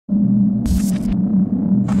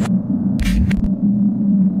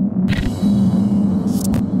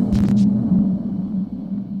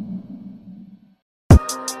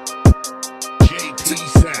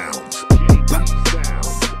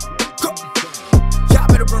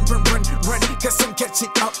cause I'm catching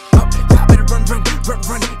up, up. Y'all better run, run, run,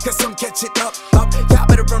 run, cause I'm catching up, up. Y'all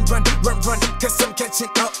better run, run, run, run, cause I'm catching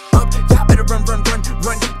up, up. Y'all better run, run, run,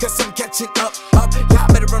 run, cause I'm catching up, up. Y'all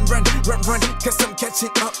better run, run, run, run, cause I'm catching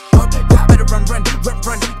up, up. Y'all better run, run, run,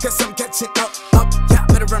 run, cause I'm catching up, up. Y'all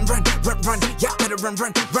better run, run, run, run. Y'all better run,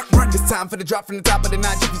 run, run, run. It's time for the drop from the top of the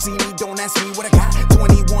notch. If you see me, don't ask me what I got.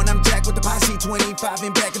 21, I'm jacked with the posse. 25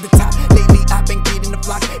 and back at the top. Lately, I've been getting the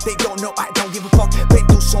flock. They don't know I don't give a fuck. Been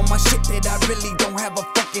through so much shit that I really don't have a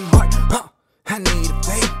fucking heart. I need a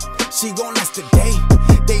fade. She gon' last a day.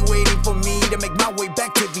 They waiting for me to make my way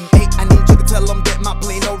back to the 8. I need you to tell them that my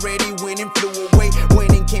plane already went and flew away.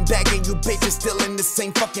 Went and came back and you bitches still in the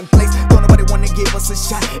same fucking place. Don't nobody wanna give us a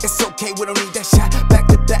shot. It's okay, we don't need that shot. Back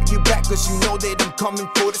to back, you back, cause you know that I'm coming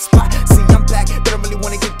for the spot. See, I'm back, they don't really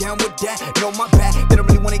wanna get down with that. No, my bad, they don't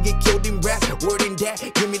really wanna get killed in rap. Word in that,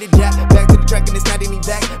 give me the dap. Back to the track and it's not any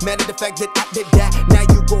back. Mad at the fact that I did that. Now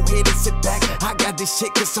you go ahead and sit back. I got this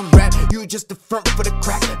shit cause I'm rap. You just the front for the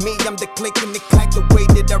crack. Me, I'm the click and the clack. The way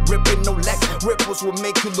that I rip it, no lack. Ripples will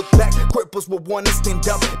make you look back. Cripples will wanna stand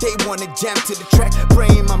up. They wanna jam to the track.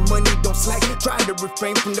 Praying my money don't slack. Trying to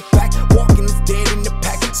refrain from the fact. Walking is dead in the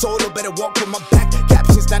pack. Solo better walk with my back.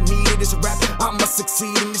 Captions not needed as a rap. I'ma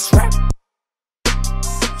succeed in this rap.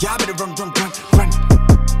 Y'all better run, run, run, run.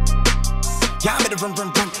 Y'all better run,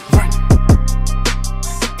 run, run, run.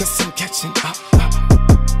 Cause I'm catching up, up.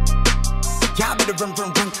 Y'all better run,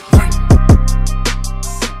 run, run, run.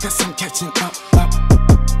 Cause I'm catching up, up.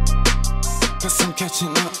 Cause I'm catching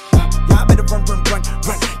up, up. Y'all better run, run, run,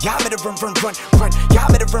 run. Y'all better run, run, run, run. Y'all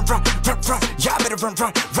better run, run, run, run. Y'all better run,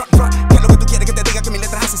 run, run, run. ¿Qué es lo que tú quieres que te diga? Que mi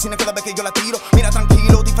letra asesina cada vez que yo la tiro. Mira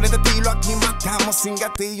tranquilo, diferente estilo. Aquí matamos sin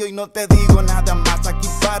gatillo y no te digo nada más aquí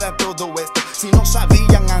para todo esto. Si no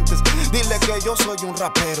sabían antes, dile que yo soy un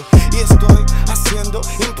rapero y estoy haciendo,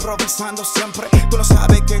 improvisando siempre. Tú no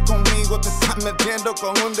sabes que conmigo te estás metiendo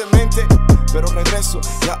con un demente, pero regreso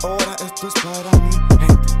y ahora esto es para mi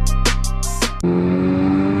gente.